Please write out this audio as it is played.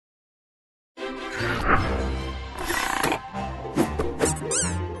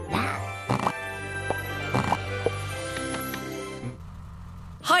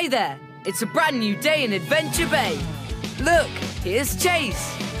Hi there! It's a brand new day in Adventure Bay. Look, here's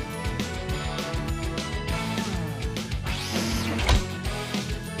Chase.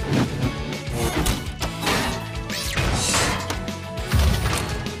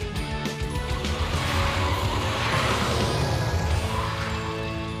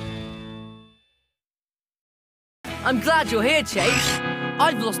 I'm glad you're here, Chase.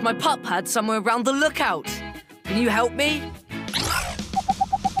 I've lost my pup pad somewhere around the lookout. Can you help me?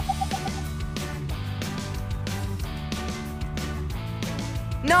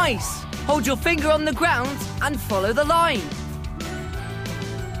 Nice! Hold your finger on the ground and follow the line.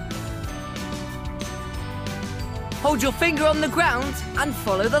 Hold your finger on the ground and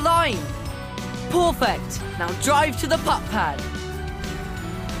follow the line. Perfect! Now drive to the pup pad.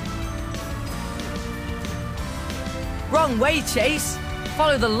 Wrong way, Chase.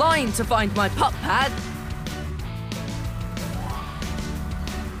 Follow the line to find my pup pad.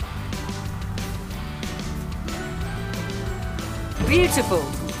 Beautiful.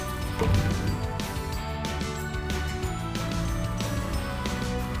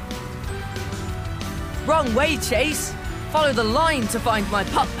 Wrong way, Chase. Follow the line to find my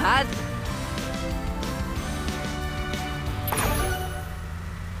pup pad.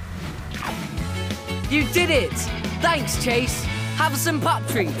 You did it! Thanks, Chase. Have some pup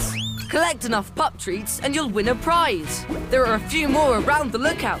treats. Collect enough pup treats and you'll win a prize. There are a few more around the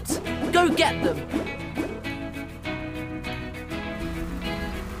lookout. Go get them.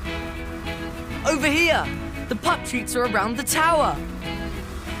 Over here. The pup treats are around the tower.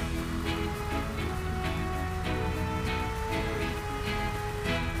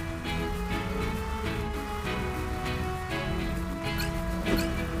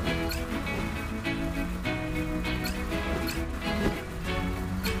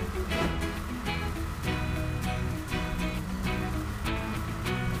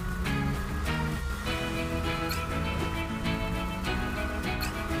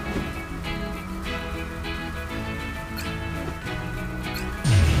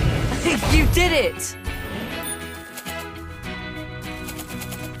 You did it!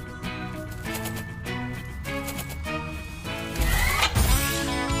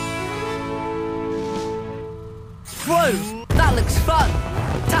 Whoa! That looks fun!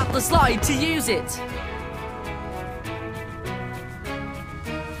 Tap the slide to use it.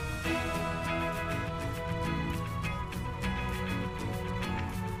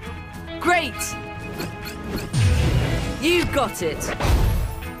 Great! You got it!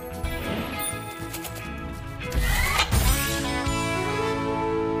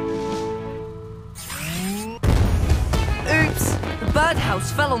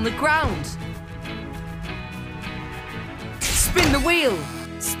 Birdhouse fell on the ground. Spin the wheel.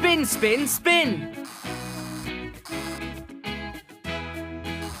 Spin, spin, spin.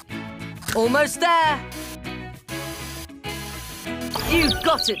 Almost there. You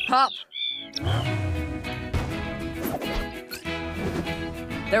got it, pup.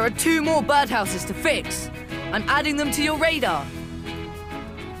 There are 2 more birdhouses to fix. I'm adding them to your radar.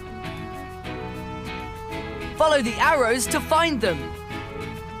 Follow the arrows to find them.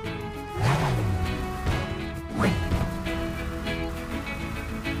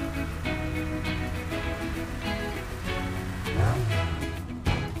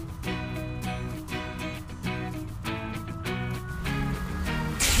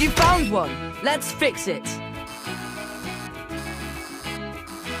 You found one. Let's fix it.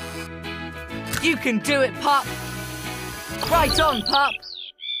 You can do it, pup. Right on, pup.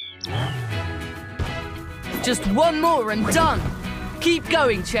 Just 1 more and done. Keep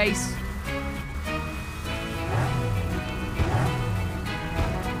going, Chase.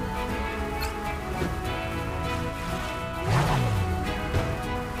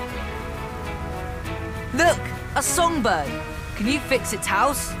 Look, a songbird. Can you fix its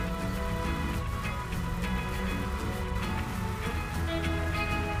house?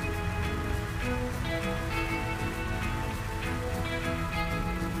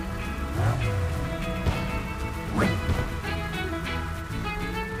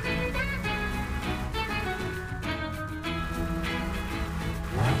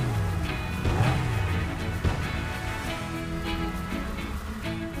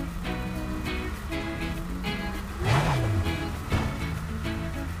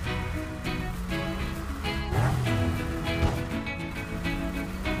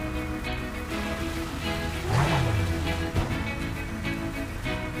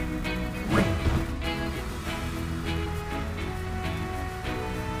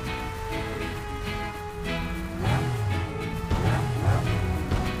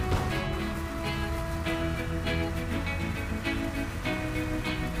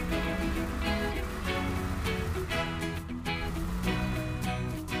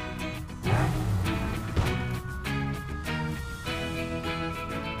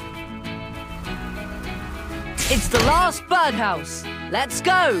 It's the last birdhouse. Let's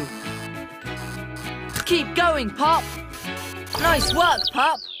go. Keep going, Pup. Nice work,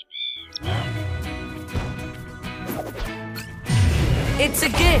 Pup. It's a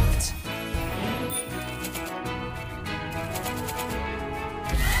gift.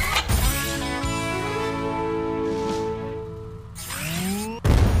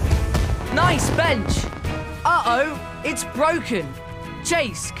 Nice bench. Uh-oh, it's broken.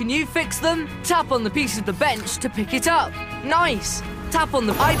 Chase, can you fix them? Tap on the piece of the bench to pick it up. Nice. Tap on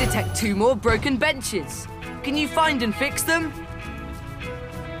the... I detect 2 more broken benches. Can you find and fix them?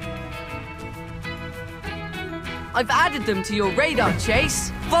 I've added them to your radar,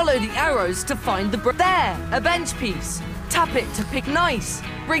 Chase. Follow the arrows to find the... There, a bench piece. Tap it to pick... Nice.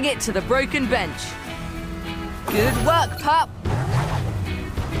 Bring it to the broken bench. Good work, Pup.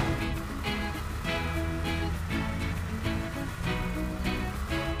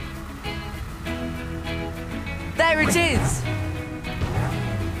 There it is!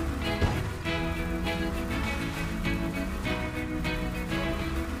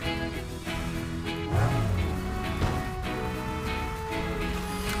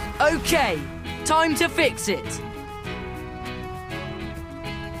 Okay, time to fix it.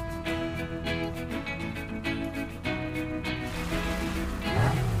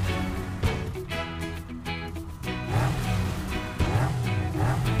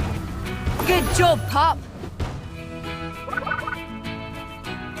 Good job, Pup!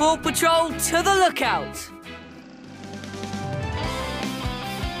 Paw Patrol to the lookout!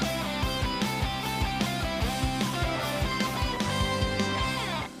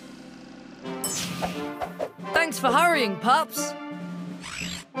 Thanks for hurrying, pups.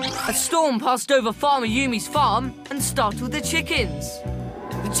 A storm passed over Farmer Yumi's farm and startled the chickens.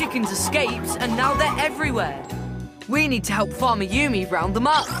 The chickens escaped and now they're everywhere. We need to help Farmer Yumi round them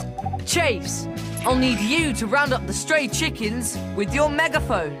up. Chase, I'll need you to round up the stray chickens with your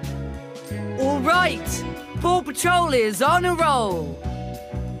megaphone. All right, Paw Patrol is on a roll.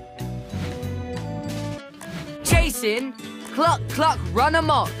 Chase in, cluck, cluck, run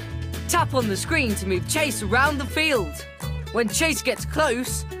amok. Tap on the screen to move Chase around the field. When Chase gets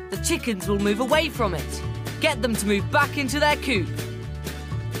close, the chickens will move away from it. Get them to move back into their coop.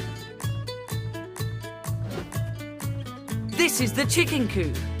 This is the chicken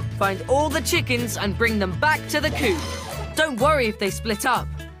coop. Find all the chickens and bring them back to the coop. Don't worry if they split up.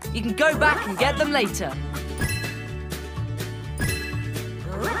 You can go back and get them later.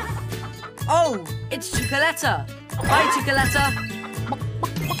 Oh, it's Chickaletta. Hi, Chickaletta.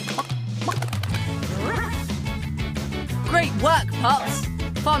 Great work, pups.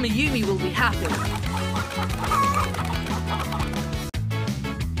 Farmer Yumi will be happy.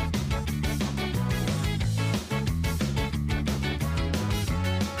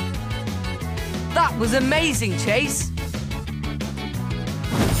 That was amazing, Chase.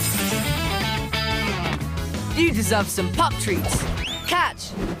 You deserve some pup treats.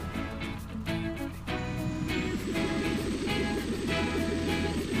 Catch!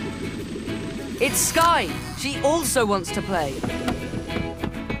 It's Sky. She also wants to play.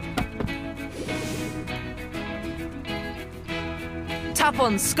 Tap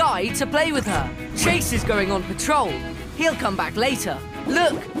on Sky to play with her. Chase is going on patrol. He'll come back later.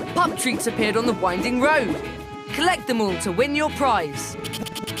 Look, pup treats appeared on the winding road. Collect them all to win your prize.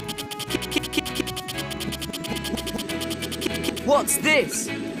 What's this?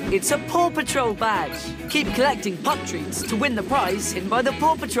 It's a Paw Patrol badge. Keep collecting pup treats to win the prize hidden by the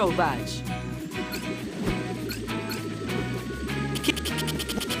Paw Patrol badge.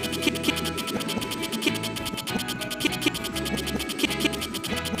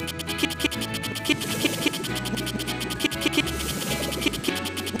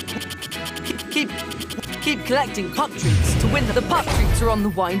 Keep collecting pup treats to win. The pup treats are on the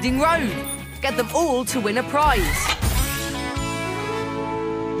winding road. Get them all to win a prize.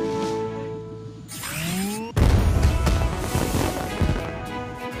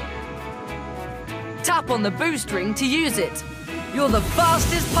 Tap on the boost ring to use it. You're the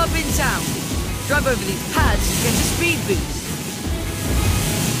fastest pup in town. Drive over these pads to get a speed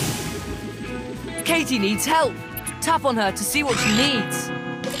boost. Katie needs help. Tap on her to see what she needs.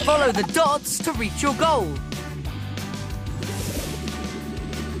 Follow the dots to reach your goal.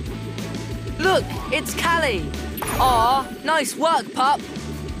 Look, it's Callie. Aw, nice work, pup.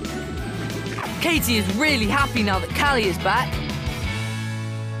 Katie is really happy now that Callie is back.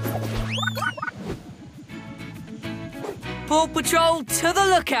 Paw Patrol to the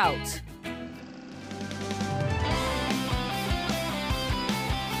lookout.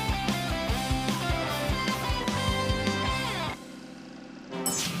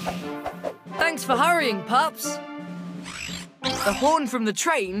 Thanks for hurrying, pups. The horn from the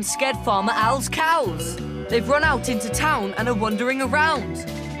train scared Farmer Al's cows. They've run out into town and are wandering around.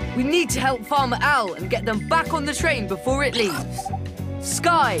 We need to help Farmer Al and get them back on the train before it leaves.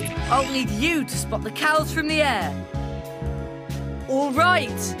 Sky, I'll need you to spot the cows from the air. All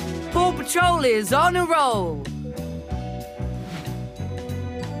right, Paw Patrol is on a roll.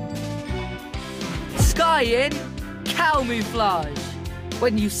 Sky in, camouflage.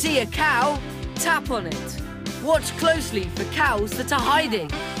 When you see a cow, tap on it. Watch closely for cows that are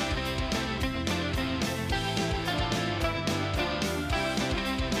hiding.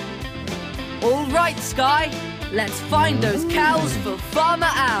 All right, Sky, let's find those cows for Farmer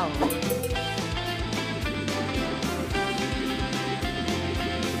Al.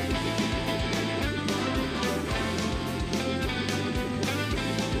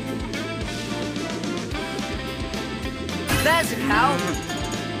 There's a cow.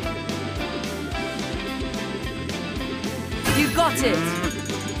 You got it.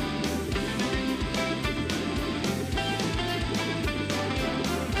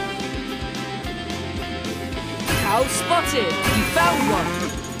 Cow spotted. You found one.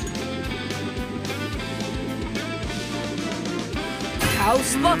 Cow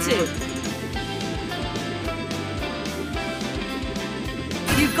spotted.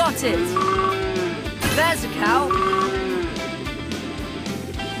 You got it. There's a cow.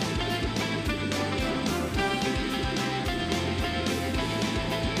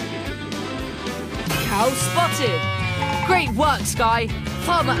 Cow spotted. Great work, Sky.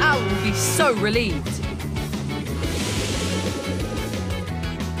 Farmer Al will be so relieved.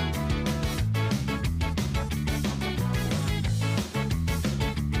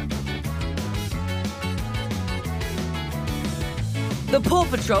 The Paw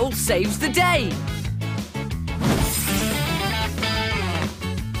Patrol saves the day.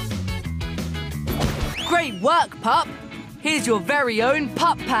 Great work, pup. Here's your very own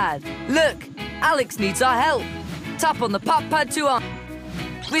pup pad. Look, Alex needs our help. Tap on the pup pad to answer.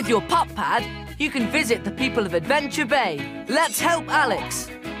 With your pup pad, you can visit the people of Adventure Bay. Let's help Alex.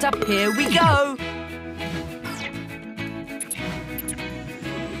 Tap, here we go.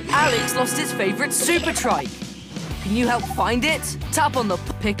 Alex lost his favourite super trike. Can you help find it? Tap on the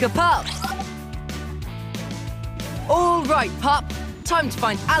pick a pup. All right, pup. Time to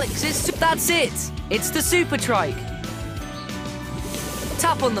find Alex's. That's it. It's the super trike.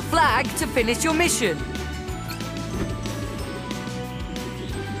 Tap on the flag to finish your mission.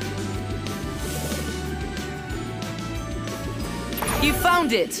 You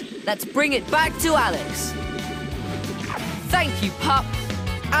found it. Let's bring it back to Alex. Thank you, pup.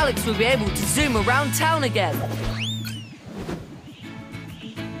 Alex will be able to zoom around town again.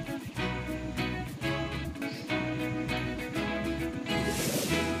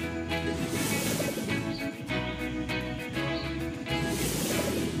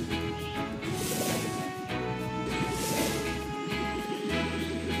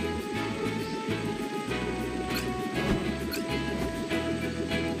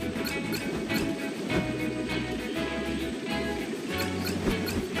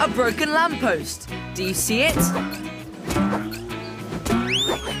 A broken lamppost. Do you see it?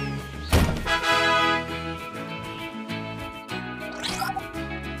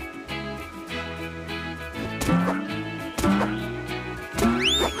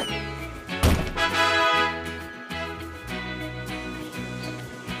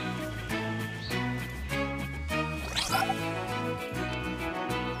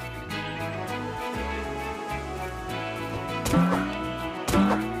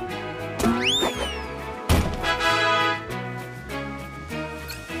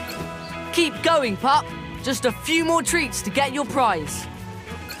 Keep going, pup. Just a few more treats to get your prize.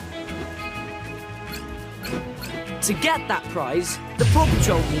 To get that prize, the Paw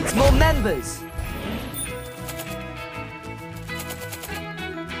Patrol needs more members.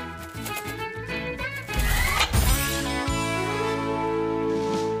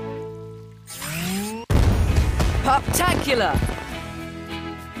 Puptacular!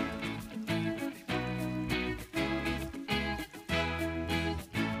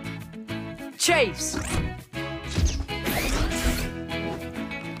 Chase!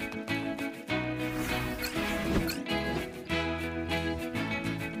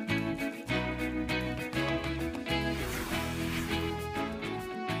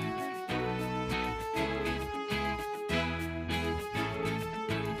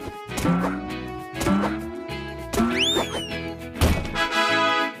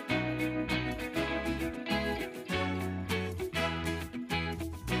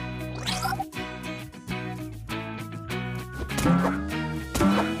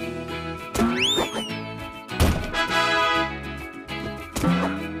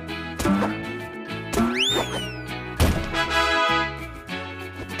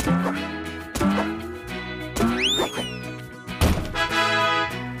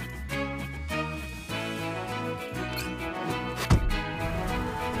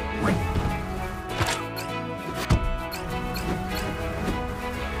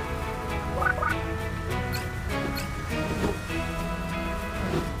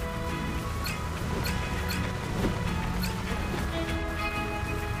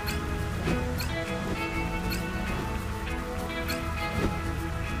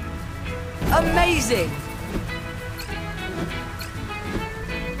 Amazing!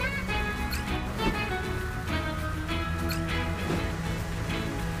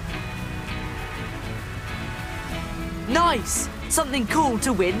 Nice! Something cool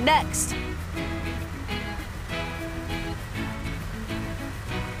to win next.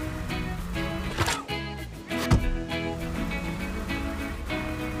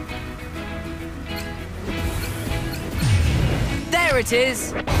 There it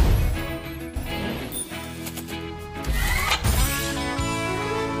is!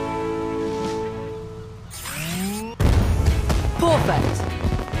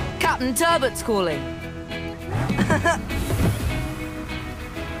 Perfect! Captain Turbott's calling.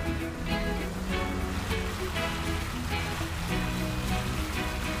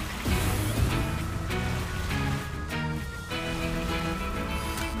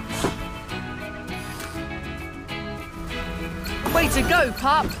 Way to go,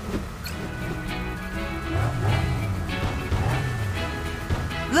 pup!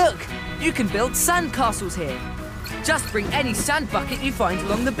 Look, you can build sandcastles here. Just bring any sand bucket you find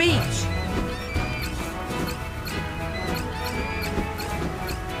along the beach.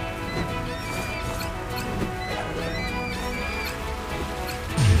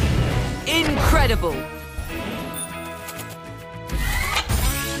 Incredible!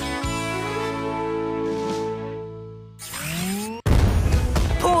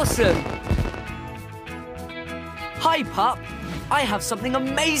 Awesome! Hi, pup. I have something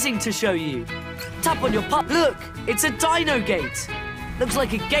amazing to show you. Tap on your pup. Look, it's a dino gate. Looks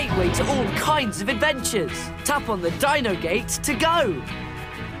like a gateway to all kinds of adventures. Tap on the dino gate to go.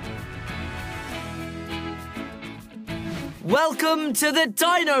 Welcome to the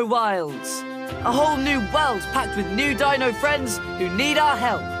Dino Wilds. A whole new world packed with new dino friends who need our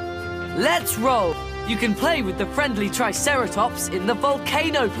help. Let's roll. You can play with the friendly Triceratops in the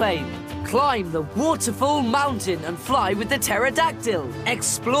volcano plane. Climb the waterfall mountain and fly with the pterodactyl.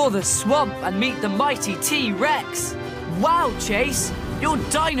 Explore the swamp and meet the mighty T-Rex. Wow, Chase, your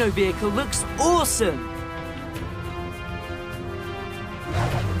dino vehicle looks awesome.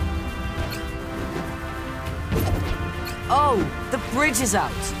 Oh, the bridge is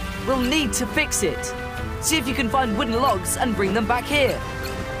out. We'll need to fix it. See if you can find wooden logs and bring them back here.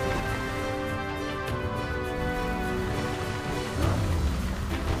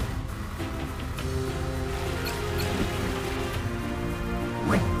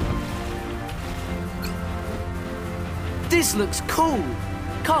 This looks cool.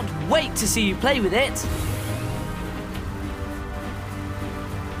 Can't wait to see you play with it.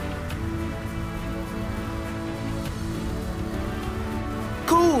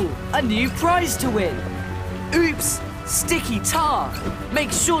 Cool, a new prize to win. Oops, sticky tar.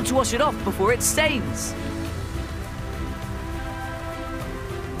 Make sure to wash it off before it stains.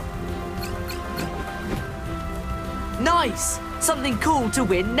 Nice, something cool to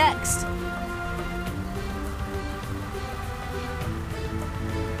win next.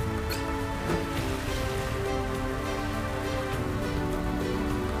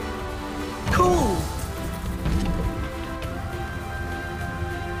 Cool!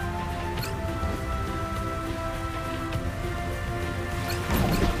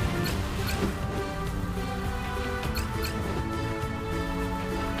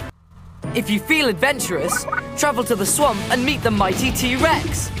 If you feel adventurous, travel to the swamp and meet the mighty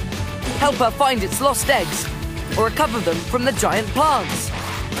T-Rex. Help her find its lost eggs, or recover them from the giant plants.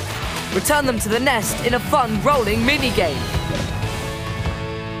 Return them to the nest in a fun rolling minigame.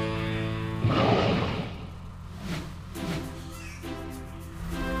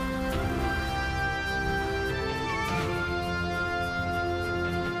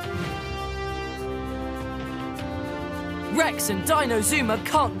 Rex and Dino Zuma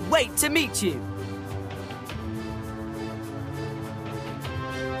can't wait to meet you.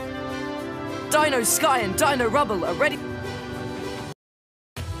 Dino Sky and Dino Rubble are ready.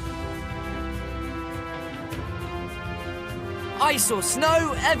 Ice or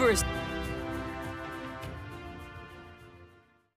snow, Everest.